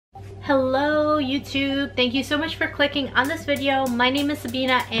Hello YouTube, thank you so much for clicking on this video. My name is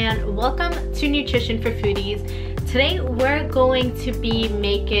Sabina and welcome to Nutrition for Foodies. Today we're going to be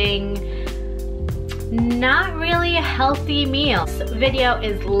making not really a healthy meal. This video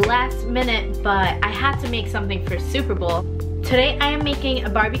is last minute, but I had to make something for Super Bowl. Today I am making a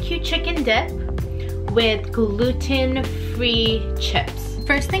barbecue chicken dip with gluten-free chips.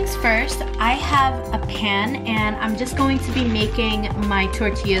 First things first, I have a pan and I'm just going to be making my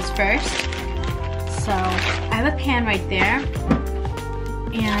tortillas first. So I have a pan right there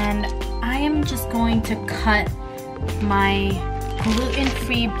and I am just going to cut my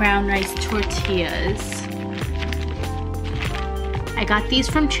gluten-free brown rice tortillas. I got these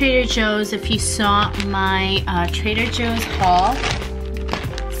from Trader Joe's. If you saw my Trader Joe's haul,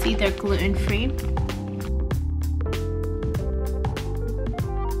 see they're gluten-free.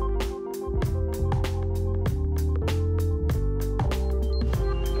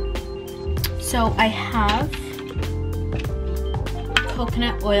 So I have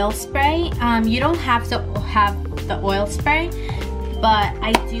coconut oil spray. You don't have to have the oil spray, but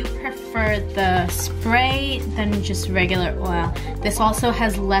I do prefer the spray than just regular oil. This also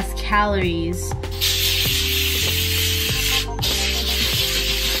has less calories. So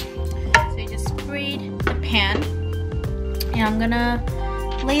I just sprayed the pan and I'm gonna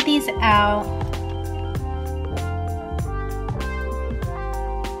lay these out.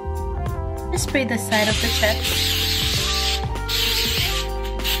 Spray the side of the chips.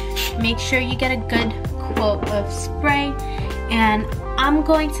 Make sure you get a good quart of spray, and I'm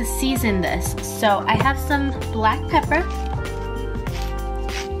going to season this. So I have some black pepper,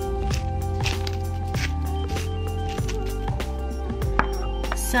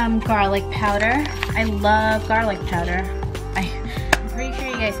 some garlic powder. I love garlic powder. I'm pretty sure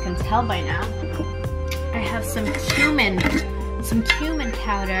you guys can tell by now. I have some cumin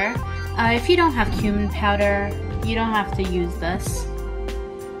powder. If you don't have cumin powder, you don't have to use this.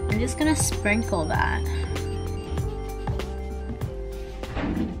 I'm just gonna sprinkle that.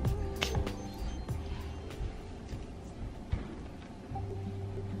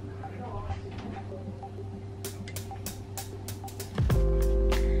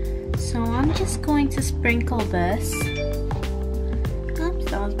 So I'm just going to sprinkle this. Oops,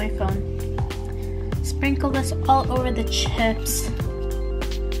 that was my phone. Sprinkle this all over the chips.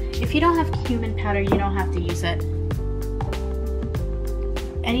 If you don't have cumin powder, you don't have to use it.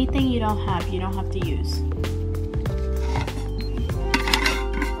 Anything you don't have to use.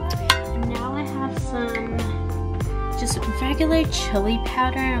 And now I have some just regular chili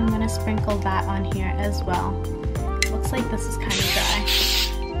powder. I'm gonna sprinkle that on here as well. Looks like this is kind of dry.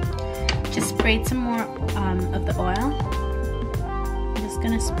 Just sprayed some more of the oil. I'm just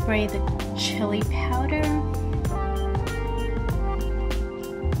gonna spray the chili powder.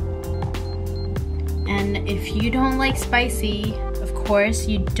 And if you don't like spicy, of course,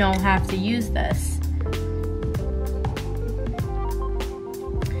 you don't have to use this.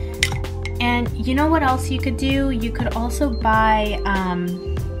 And you know what else you could do? You could also buy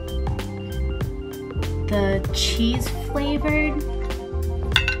the cheese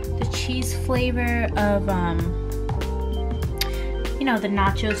flavor of, you know, the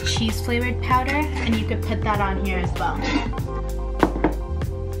nachos cheese flavored powder, and you could put that on here as well.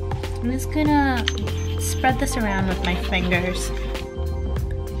 I'm just gonna spread this around with my fingers.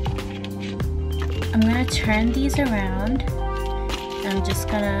 I'm gonna turn these around and I'm just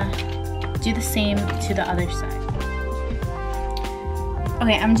gonna do the same to the other side.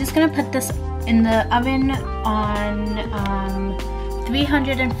 Okay, I'm just gonna put this in the oven on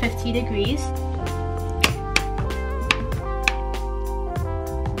 350 degrees.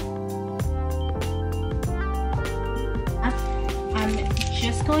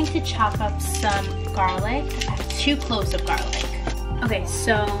 Just going to chop up some garlic. I have 2 cloves of garlic. Okay,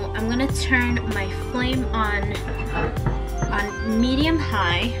 so I'm gonna turn my flame on medium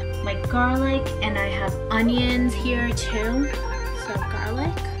high, like garlic, and I have onions here too. So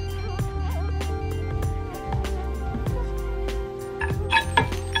garlic.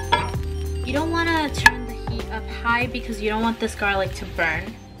 You don't wanna turn the heat up high because you don't want this garlic to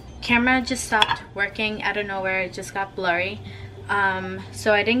burn. Camera just stopped working out of nowhere, it just got blurry.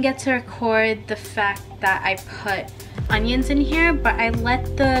 So I didn't get to record the fact that I put onions in here, but I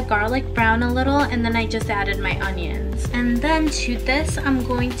let the garlic brown a little and then I just added my onions. And then to this, I'm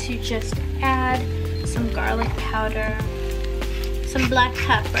going to just add some garlic powder, some black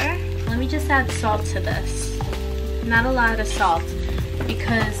pepper. Let me just add salt to this. Not a lot of salt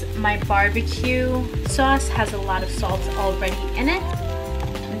because my barbecue sauce has a lot of salt already in it.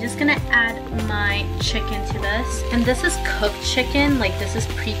 I'm just gonna add my chicken to this. And this is cooked chicken, like this is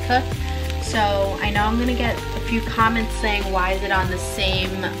pre-cooked. So I know I'm gonna get a few comments saying why is it on the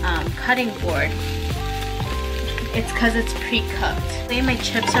same cutting board. It's because it's pre-cooked. My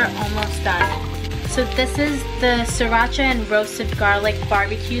chips are almost done. So this is the sriracha and roasted garlic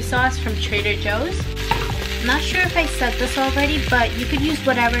barbecue sauce from Trader Joe's. I'm not sure if I said this already, but you could use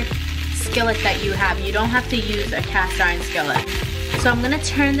whatever skillet that you have. You don't have to use a cast iron skillet. So I'm gonna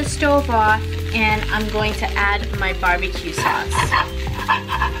turn the stove off and I'm going to add my barbecue sauce.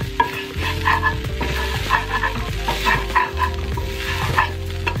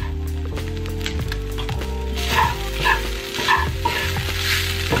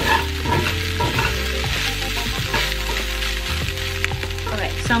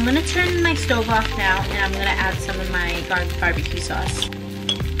 So I'm gonna turn my stove off now and I'm gonna add some of my garlic barbecue sauce.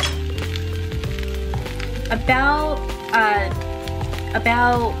 About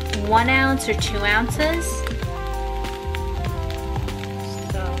 1 ounce or 2 ounces.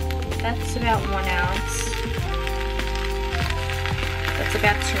 So that's about 1 ounce. That's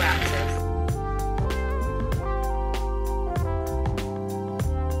about 2 ounces.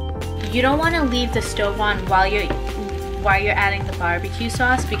 You don't want to leave the stove on while you're adding the barbecue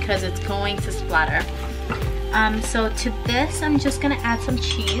sauce because it's going to splatter. So to this, I'm just gonna add some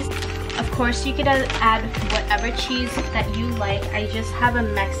cheese. Of course, you could add whatever cheese that you like. I just have a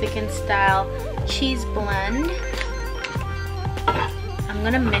Mexican style cheese blend. I'm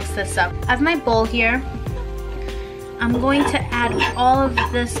gonna mix this up. I have my bowl here. I'm going to add all of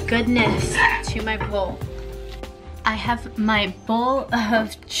this goodness to my bowl. I have my bowl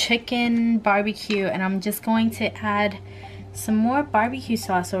of chicken barbecue and I'm just going to add some more barbecue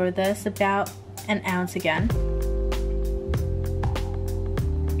sauce over this, about 1 ounce again.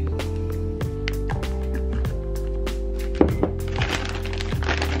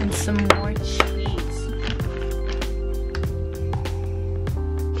 And some more cheese.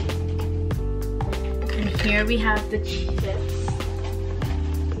 And here we have the chips.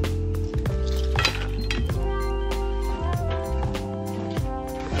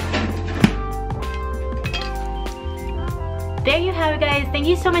 There you have it, guys. Thank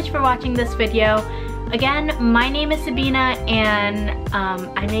you so much for watching this video. Again, my name is Sabina and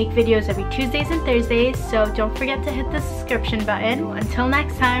I make videos every Tuesdays and Thursdays, so don't forget to hit the subscription button. Until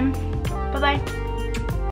next time, bye-bye.